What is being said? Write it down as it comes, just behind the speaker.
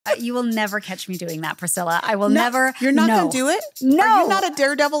You will never catch me doing that, Priscilla. I will never. You're not going to do it? No. Are you not a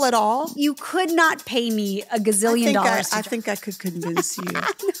daredevil at all? You could not pay me $1 gazillion. I think I could convince you. No,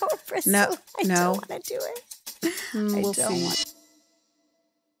 Priscilla. I don't want to do it. We'll see.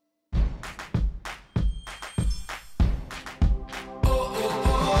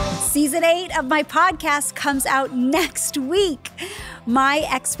 Season 8 of my podcast comes out next week. My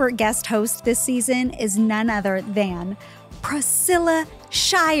expert guest host this season is none other than Priscilla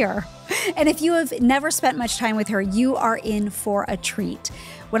Shirer. And if you have never spent much time with her, you are in for a treat.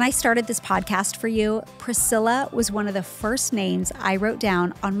 When I started this podcast for you, Priscilla was one of the first names I wrote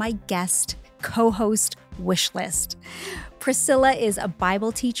down on my guest co-host wish list. Priscilla is a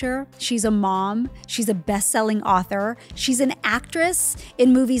Bible teacher. She's a mom. She's a best-selling author. She's an actress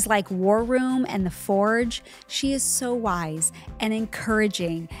in movies like War Room and The Forge. She is so wise and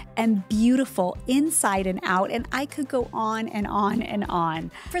encouraging and beautiful inside and out. And I could go on and on and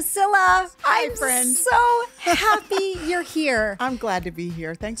on. Priscilla, I'm so happy you're here. I'm glad to be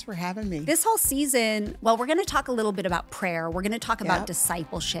here. Thanks for having me. This whole season, well, we're going to talk a little bit about prayer. We're going to talk about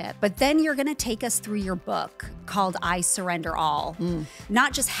discipleship. But then you're going to take us through your book called I Surrender All.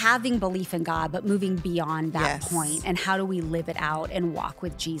 Not just having belief in God, but moving beyond that point. And how do we live it out and walk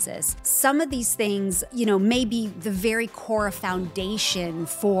with Jesus? Some of these things, you know, may be the very core foundation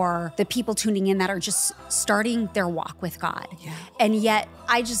for the people tuning in that are just starting their walk with God. And yet,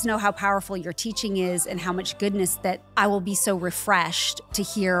 I just know how powerful your teaching is and how much goodness that I will be so refreshed to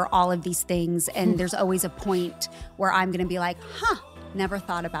hear all of these things. And there's always a point where I'm going to be like, never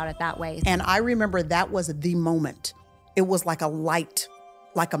thought about it that way. And I remember that was the moment. It was like a light,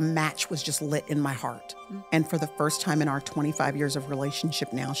 like a match was just lit in my heart. And for the first time in our 25 years of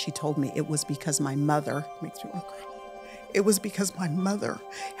relationship now, she told me it was because my mother, makes me want to cry. It was because my mother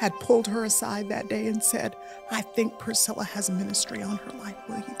had pulled her aside that day and said, I think Priscilla has a ministry on her life.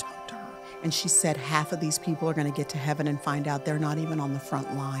 Will you talk to her? And she said, half of these people are going to get to heaven and find out they're not even on the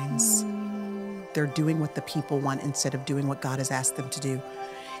front lines. They're doing what the people want instead of doing what God has asked them to do.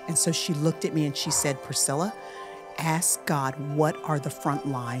 And so she looked at me and she said, Priscilla, ask God, what are the front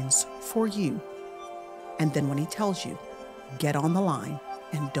lines for you? And then when he tells you, get on the line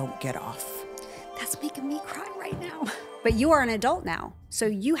and don't get off. That's making me cry right now. But you are an adult now, so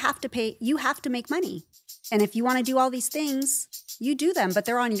you have to make money. And if you want to do all these things, you do them, but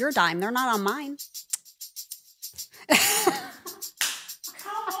they're on your dime. They're not on mine.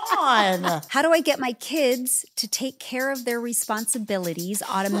 How do I get my kids to take care of their responsibilities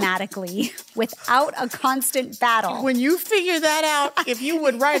automatically without a constant battle? When you figure that out, if you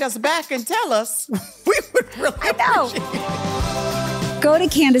would write us back and tell us, we would really appreciate it. Go to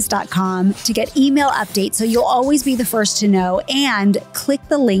Candace.com to get email updates so you'll always be the first to know, and click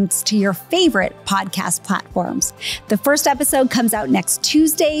the links to your favorite podcast platforms. The first episode comes out next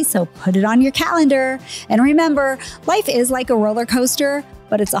Tuesday, so put it on your calendar. And remember, life is like a roller coaster,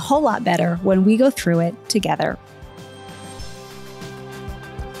 but it's a whole lot better when we go through it together.